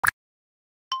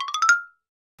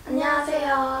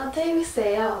안녕하세요,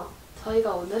 트윈믹스예요.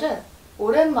 저희가 오늘은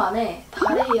오랜만에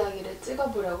달의 이야기를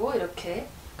찍어보려고 이렇게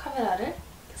카메라를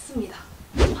켰습니다.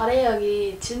 달의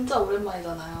이야기 진짜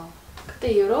오랜만이잖아요.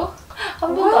 그때 이후로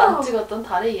한 번도 안 찍었던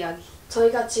달의 이야기.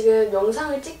 저희가 지금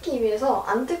영상을 찍기 위해서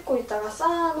안 뜯고 있다가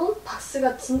쌓아놓은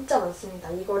박스가 진짜 많습니다.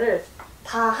 이거를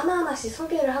다 하나하나씩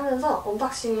소개를 하면서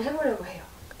언박싱을 해보려고 해요.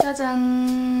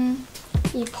 짜잔!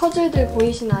 이 퍼즐들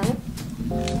보이시나요?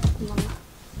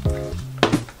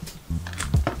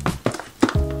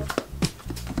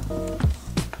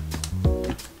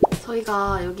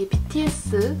 저희가 여기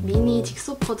BTS 미니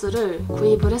직소퍼즐을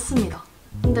구입을 했습니다.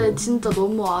 근데 진짜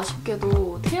너무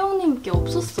아쉽게도 태영님께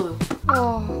없었어요.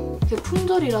 이게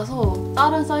품절이라서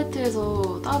다른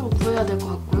사이트에서 따로 구해야 될 것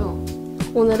같고요.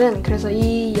 오늘은 그래서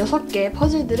이 6개의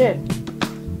퍼즐들을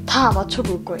다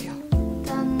맞춰볼 거예요.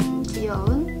 짠!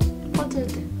 귀여운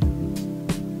퍼즐들.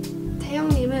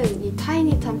 태영님은 이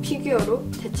타이니탄 피규어로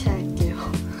대체할게요.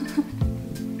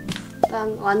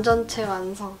 일단 완전체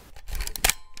완성.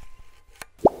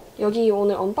 여기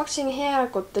오늘 언박싱 해야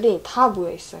할 것들이 다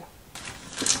모여있어요.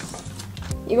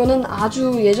 이거는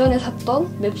아주 예전에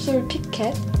샀던 맵솔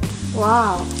피켓.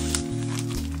 와우.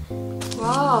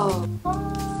 와우.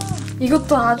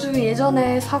 이것도 아주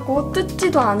예전에 사고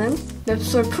뜯지도 않은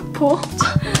맵솔 푸포.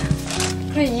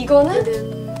 그리고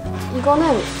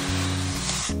이거는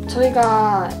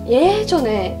저희가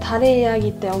예전에 달의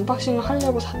이야기 때 언박싱을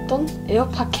하려고 샀던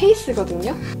에어팟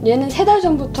케이스거든요. 얘는 3달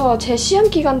전부터 제 시험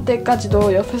기간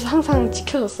때까지도 옆에서 항상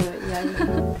지켜줬어요, 이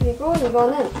아이는. 그리고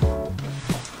이거는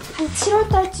한 7월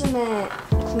달쯤에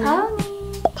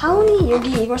다운이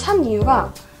여기 이걸 산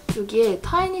이유가 여기에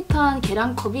타이니탄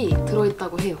계량컵이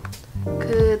들어있다고 해요.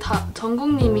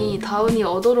 정국님이 다운이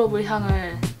어도러블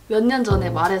향을 몇 년 전에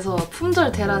말해서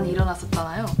품절 대란이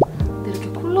일어났었잖아요. 근데 이렇게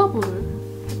콜라보를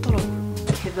했더라고요.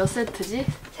 이게 몇 세트지?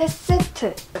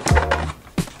 3세트.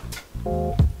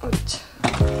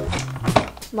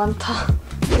 많다.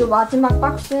 그리고 마지막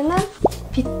박스는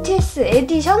BTS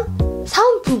에디션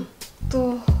사은품.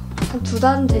 또 한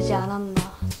 2달은 되지 않았나.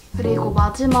 그리고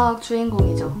마지막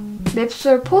주인공이죠.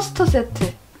 맵솔 포스터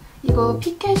세트. 이거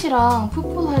피켓이랑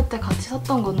푸포 살 때 같이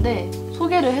샀던 건데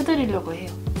소개를 해드리려고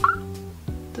해요.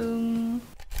 뚱.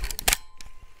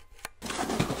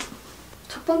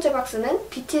 첫 번째 박스는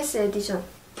BTS 에디션.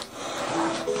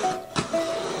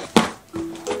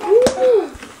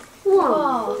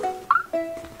 우와.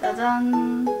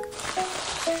 짜잔.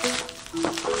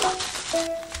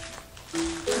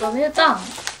 그럼 일단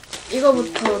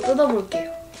이거부터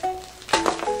뜯어볼게요.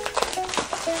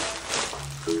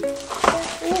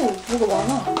 오, 뭐가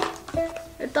많아.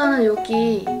 일단은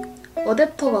여기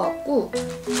어댑터가 왔고,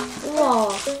 우와,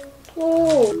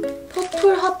 오,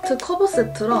 퍼플 하트 커버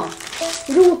세트랑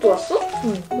이런 것도 왔어?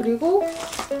 응. 그리고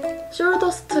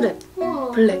숄더 스트랩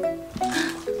우와. 블랙.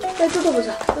 빨리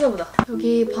뜯어보자. 뜯어보자.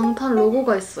 여기 방탄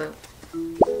로고가 있어요.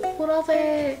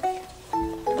 보라색.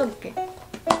 뜯어볼게.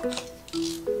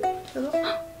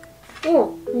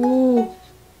 오,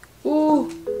 오,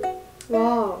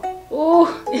 와, 오,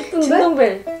 예쁜데?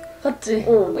 진동벨 같지?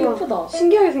 어, 예쁘다.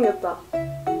 신기하게 생겼다.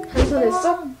 한 손에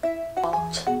쏙.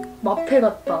 마페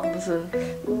같다, 무슨.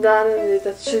 나는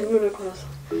일단 질문을 걸어서.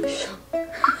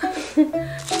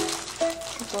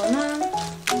 이거는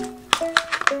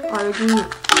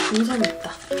여기 인선이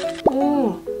있다.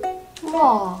 오,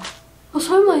 우와.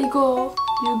 설마 이거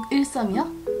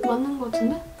 613이야? 맞는 거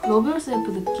같은데?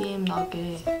 러블세프 느낌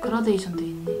나게 그라데이션 돼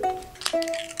있네.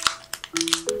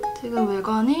 지금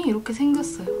외관이 이렇게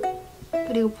생겼어요.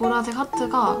 그리고 보라색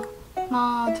하트가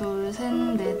하나, 둘, 셋,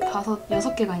 넷, 다섯,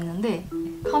 6개가 있는데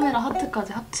카메라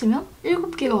하트까지 합치면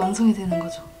 7개가 완성이 되는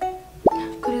거죠.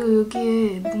 그리고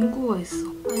여기에 문구가 있어.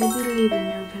 I believe in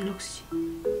your galaxy.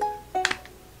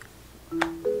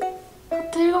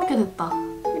 하트 7개 됐다.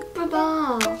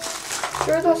 예쁘다.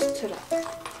 숄더 스트랩.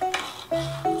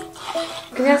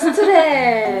 그냥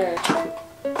스트랩.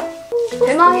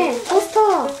 대망의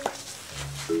포스터.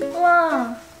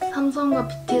 우와. 삼성과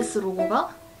BTS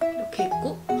로고가 이렇게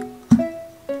있고,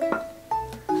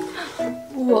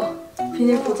 우와,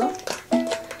 비닐 포장?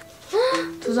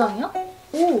 2장이야?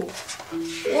 오!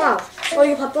 와,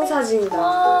 이게 봤던 사진이다.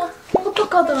 와,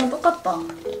 포토카드랑 똑같다.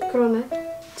 그러네.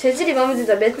 재질이 마음에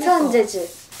든다. 매트한 그러니까. 재질.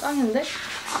 짱인데?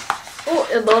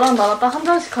 야, 너랑 나랑 딱 한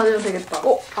장씩 가지면 되겠다.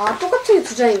 똑같은 게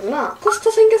 2장이구나.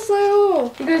 포스터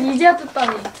생겼어요. 이걸 이제야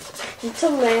뜯다니.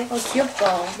 미쳤네.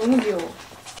 귀엽다. 너무 귀여워.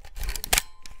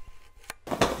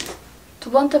 두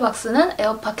번째 박스는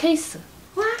에어팟 케이스.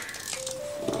 와.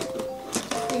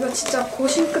 이거 진짜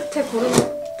고심 끝에 고른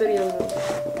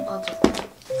것들이었는데. 맞아.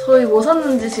 저희 뭐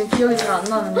샀는지 지금 기억이 잘 안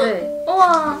나는데.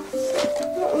 우와.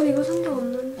 이거 산 적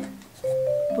없는데.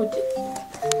 뭐지?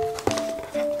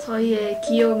 저희의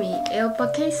귀요미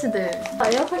에어팟 케이스들.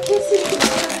 에어팟 케이스 이렇게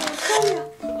처음이야.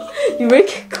 이거 왜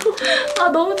이렇게 커? 아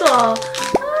너무 좋아. 아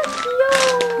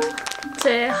귀여워.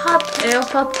 제 핫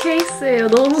에어팟 케이스예요.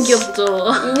 너무 귀엽죠?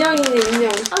 인형이네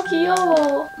인형. 아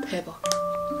귀여워. 대박.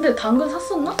 근데 당근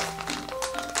샀었나?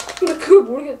 근데 그걸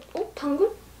모르겠... 당근?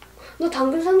 너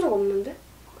당근 산 적 없는데?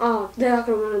 아 내가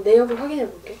그러면 내역을 확인해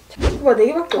볼게. 봐봐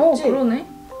 4개밖에 없지? 그러네.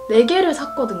 4개를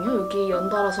샀거든요. 여기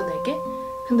연달아서 4개.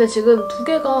 근데 지금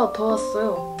 2개가 더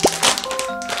왔어요.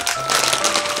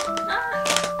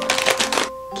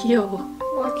 귀여워.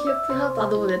 와 귀엽긴 하다. 아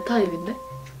너무 내 타입인데?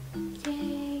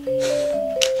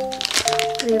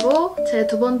 그리고 제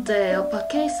 2번째 에어팟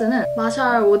케이스는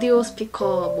마샬 오디오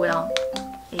스피커 모양이에요.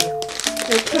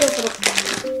 벨크로 들었다.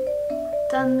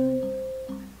 짠!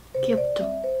 귀엽죠?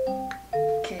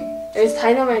 이렇게. 여기서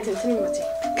다이너마이트를 트는 거지.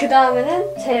 그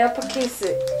다음에는 제 에어팟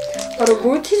케이스. 바로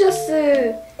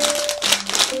몰티저스.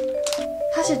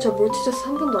 사실 저 몰티저스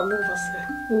한 번도 안 먹어봤어요.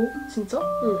 오? 진짜?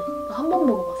 응. 나 한 번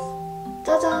먹어봤어.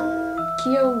 짜잔!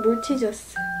 귀여운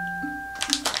몰티저스.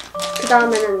 그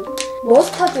다음에는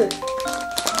머스타드.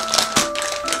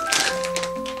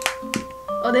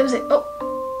 냄새!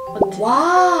 맞지?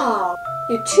 와!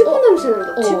 이 튜브 냄새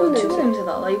난다. 튜브 냄새. 튜브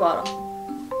냄새다. 나 이거 알아.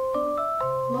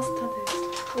 머스타드.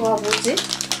 와 뭐지?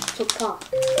 좋다.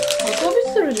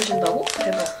 서비스를 주신다고?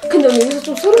 대박. 근데 언니 여기서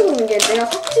좀 소름 돋는 게 내가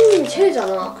석진님이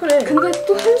최애잖아. 그래. 근데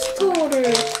또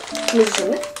햄스터를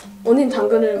보내주셨네? 언니는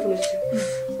당근을 보내주세요.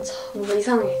 자, 뭔가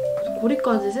이상해.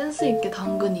 고리까지 센스 있게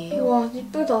당근이에요. 와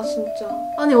이쁘다 진짜.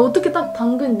 아니 어떻게 딱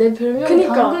당근, 내 별명이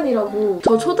그니까. 당근이라고.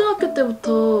 저 초등학교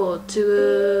때부터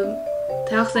지금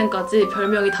대학생까지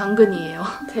별명이 당근이에요.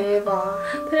 대박.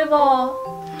 대박.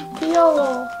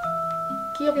 귀여워.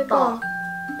 귀엽다.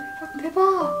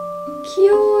 대박.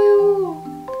 귀여워요.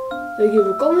 여기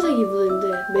뭐 검은색이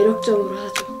묻어있는데 매력점으로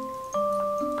하죠.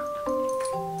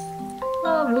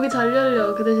 아 목이 잘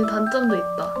열려. 그 대신 단점도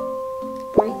있다.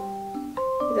 뭐니?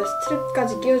 일단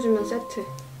스트랩까지 끼워주면 세트.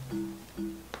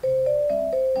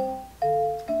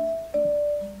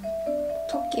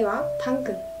 토끼와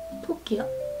당근. 토끼야?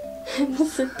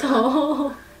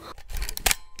 햄스터.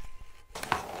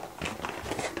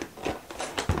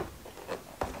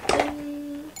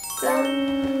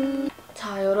 짠.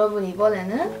 자 여러분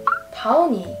이번에는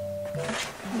다운이.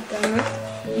 일단은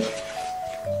이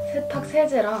세탁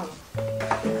세제랑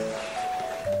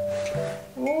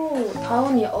오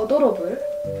다운이 어도러블.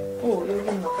 오 여기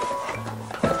있나?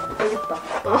 여기 있다.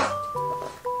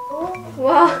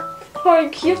 와,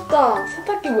 헐 귀엽다.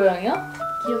 세탁기 모양이야?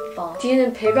 귀엽다.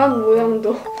 뒤에는 배관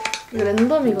모양도. 이거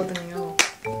랜덤이거든요.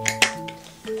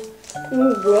 오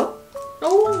뭐야?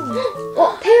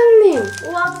 오 태양님.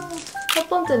 우와. 첫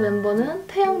번째 멤버는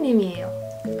태영님이에요.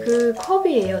 그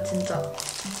컵이에요 진짜.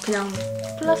 그냥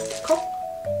플라스틱 컵?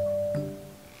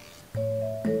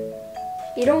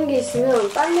 이런 게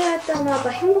있으면 빨래할 때마다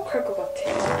행복할 것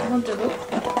같아. 두 번째도?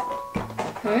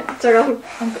 왜? 제가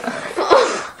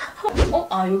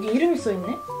아 여기 이름이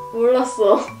써있네?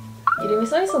 몰랐어. 이름이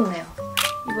써있었네요.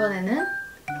 이번에는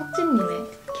혁진님의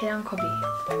계량컵이에요.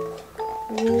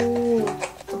 오.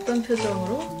 어떤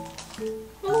표정으로?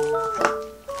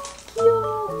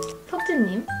 귀여워.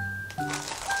 혁진님.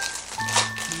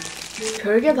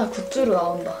 별게 다 굿즈로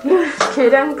나온다.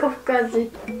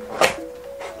 계량컵까지.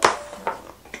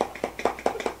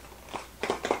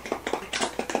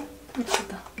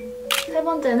 예쁘다. 세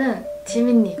번째는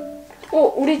지민님.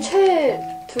 우리 최애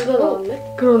둘 다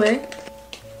나왔네? 그러네.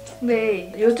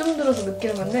 근데 요즘 들어서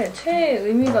느끼는 건데 최애의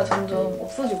의미가 점점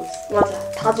없어지고 있어.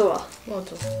 맞아, 다 좋아.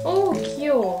 맞아.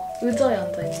 귀여워. 의자에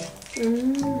앉아있네.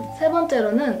 음. 세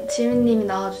번째로는 지민님이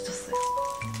나와주셨어요.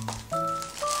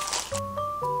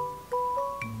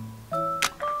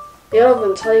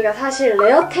 여러분, 저희가 사실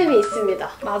레어템이 있습니다.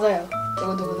 맞아요.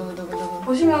 누구.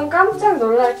 보시면 깜짝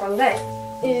놀랄 건데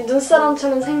이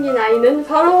눈사람처럼 생긴 아이는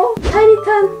바로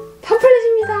타이니탄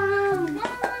팜플렛입니다.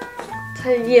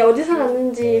 자, 이게 어디서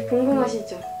났는지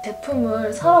궁금하시죠?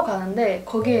 제품을 사러 가는데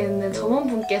거기에 있는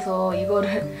점원분께서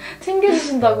이거를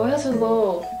챙겨주신다고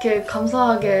하셔서 이렇게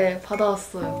감사하게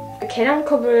받아왔어요.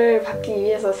 계량컵을 받기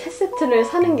위해서 세 세트를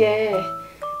사는 게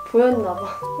보였나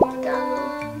봐.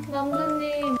 짠!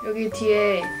 남주님! 여기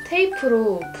뒤에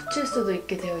테이프로 붙일 수도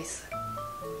있게 되어 있어요.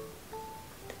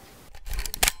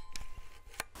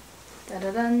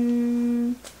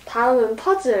 짜라란! 다음은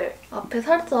퍼즐. 앞에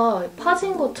살짝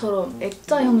파진 것처럼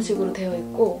액자 형식으로 되어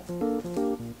있고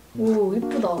오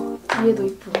이쁘다. 뒤에도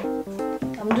이쁘다.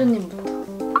 남주님부터.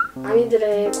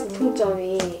 아미들의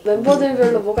공통점이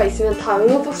멤버들별로 뭐가 있으면 다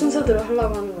응원법 순서대로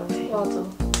하려고 하는 것 같아. 맞아.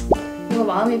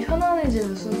 뭔가 마음이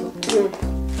편안해지는 순서. 응.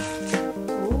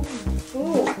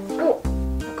 오.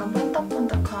 약간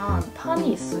반딱반딱한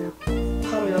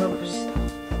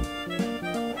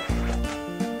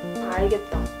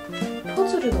알겠다.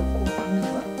 퍼즐을 넣고 받는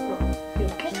거야?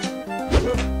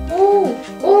 이렇게? 오!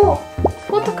 오!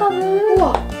 포토카드!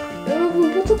 우와!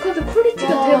 여러분 포토카드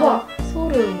퀄리티가 와, 대박!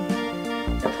 소름.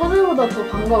 퍼즐보다 더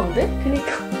반가운데?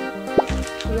 그니까.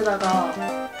 여기다가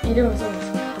이름을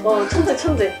써줬어. 천재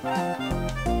천재.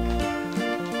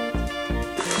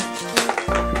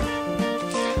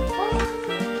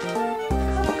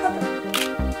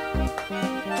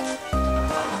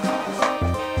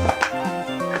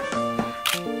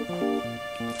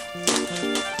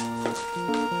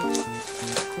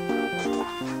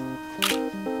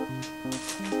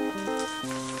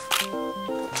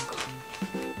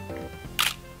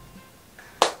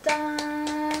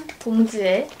 짠!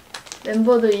 봉지에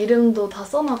멤버들 이름도 다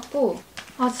써놨고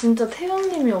아 진짜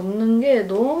태연님이 없는 게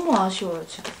너무 아쉬워요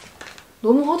지금.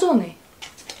 너무 허전해.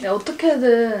 내가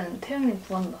어떻게든 태연님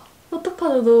구한다.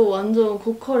 포토카드도 완전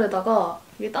고퀄에다가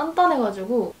이게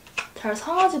단단해가지고 잘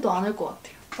상하지도 않을 것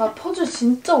같아요. 나 퍼즐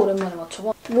진짜 오랜만에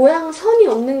맞춰봐. 모양 선이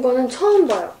없는 거는 처음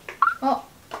봐요. 아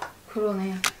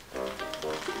그러네.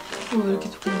 왜 이렇게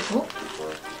조금 무서워?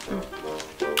 응.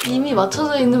 이미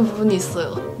맞춰져 있는 부분이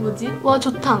있어요. 뭐지? 와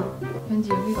좋다. 왠지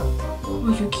여기 같아.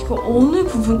 와 여기가 어느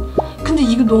부분? 근데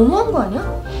이거 너무한 거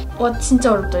아니야? 와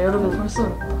진짜 어렵다. 여러분 벌써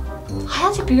어렵다.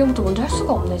 하얀색 배경부터 먼저 할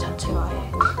수가 없네 자체가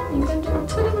아예. 인간적으로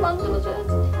트림 만들어줘야지.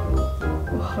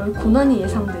 와 왜 고난이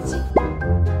예상되지?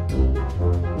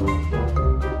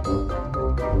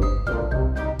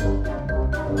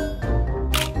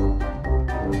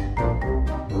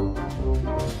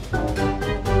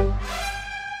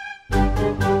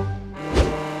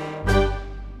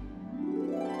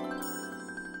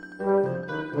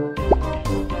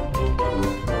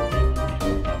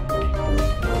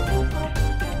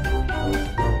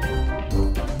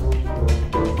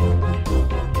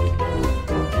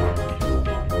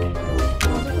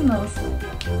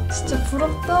 진짜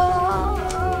부럽다.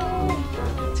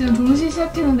 지금 동시에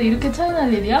시작했는데 이렇게 차이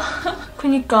날 일이야?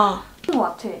 그니까. 것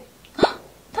같아.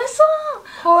 됐어!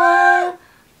 헐.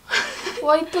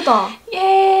 와 이쁘다.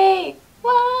 예이!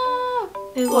 와!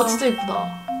 대박. 와 진짜 이쁘다.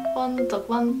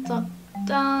 반짝반짝.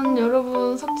 짠!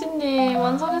 여러분 석진님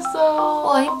완성했어요.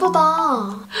 와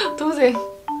이쁘다. 동생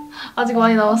아직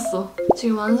많이 남았어.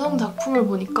 지금 완성 작품을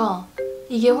보니까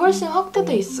이게 훨씬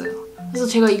확대돼 있어요. 그래서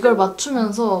제가 이걸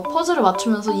맞추면서 퍼즐을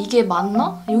맞추면서 이게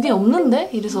맞나? 이게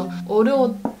없는데? 이래서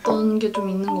어려웠던 게 좀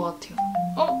있는 것 같아요.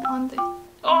 안 돼.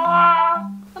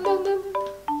 안 돼, 안 돼, 안 돼.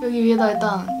 여기 위에다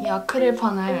일단 이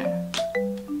아크릴판을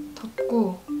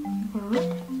덮고 이걸로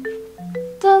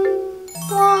짠!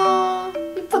 와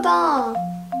이쁘다.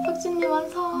 석진님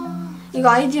완성! 이거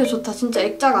아이디어 좋다. 진짜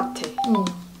액자 같아. 응.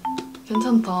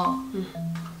 괜찮다. 응.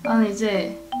 나는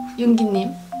이제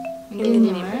윤기님을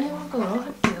해보도록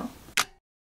할게요.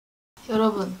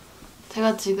 여러분,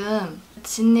 제가 지금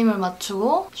진님을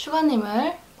맞추고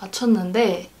슈가님을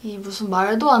맞췄는데 이 무슨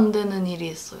말도 안 되는 일이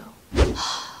있어요.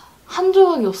 한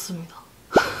조각이 없습니다.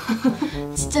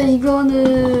 진짜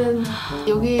이거는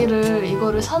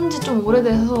이거를 산 지 좀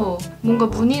오래돼서 뭔가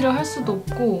문의를 할 수도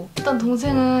없고 일단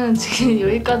동생은 지금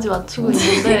여기까지 맞추고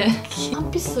있는데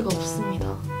한 피스가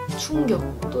없습니다.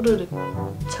 충격, 또르륵.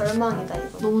 절망이다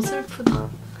이거. 너무 슬프다.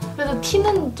 그래도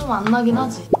티는 좀 안 나긴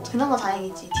하지. 그나마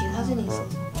다행이지. 뒤에 사진이 있어서.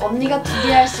 언니가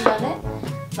기대할 시간에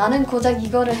나는 고작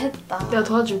이거를 했다. 내가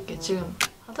도와줄게 지금.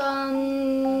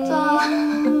 짠!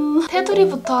 짠!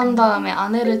 테두리부터 한 다음에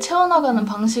안에를 채워나가는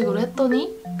방식으로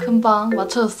했더니 금방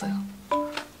맞춰졌어요.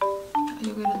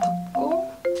 여기를 덮고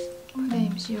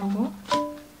프레임 씌우고. 와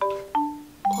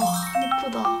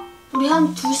이쁘다. 우리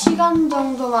한 2시간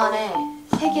정도 만에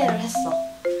 3개를 했어.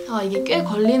 아 이게 꽤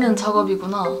걸리는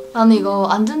작업이구나. 나는 이거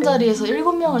앉은 자리에서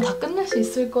 7명을 다 끝낼 수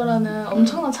있을 거라는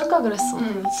엄청난 착각을 했어.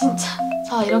 진짜.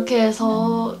 자 이렇게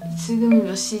해서 지금이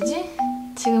몇 시지?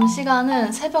 지금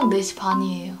시간은 새벽 4시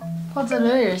반이에요.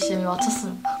 퍼즐을 열심히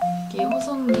맞췄습니다. 여기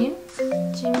호성님,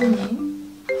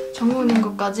 찌무님, 정우님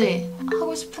것까지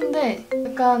하고 싶은데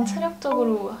약간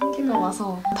체력적으로 한계가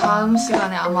와서 다음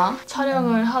시간에 아마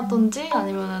촬영을 하던지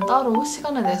아니면 따로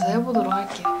시간을 내서 해보도록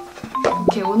할게요.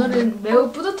 오케이, 오늘은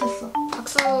매우 뿌듯했어.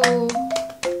 박수!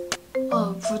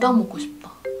 아, 불닭 먹고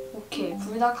싶다. 오케이,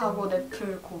 불닭하고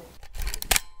넷플고.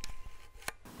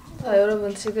 자,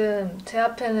 여러분 지금 제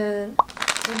앞에는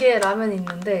 2개의 라면이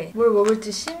있는데 뭘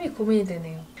먹을지 심히 고민이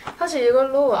되네요. 사실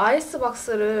이걸로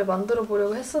아이스박스를 만들어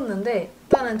보려고 했었는데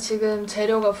일단은 지금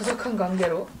재료가 부족한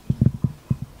관계로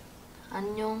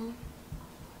안녕.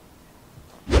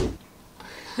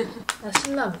 나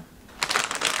신라면.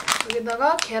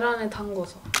 여기다가 계란을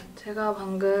담궈서. 제가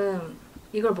방금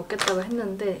이걸 먹겠다고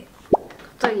했는데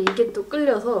갑자기 이게 또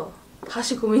끌려서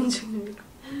다시 고민 중입니다.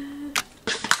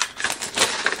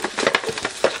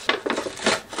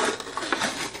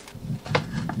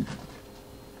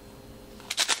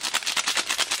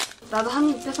 나도 한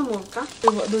입 뺏어 먹을까?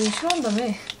 너 이거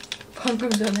싫어한다며? 방금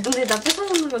전에. 근데 나 뺏어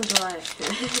먹는 건 좋아해.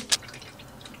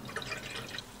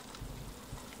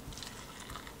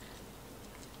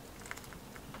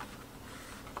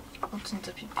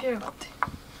 진짜 BPL 같아.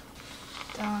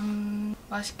 짠.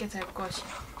 맛있게 될 것이야.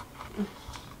 응.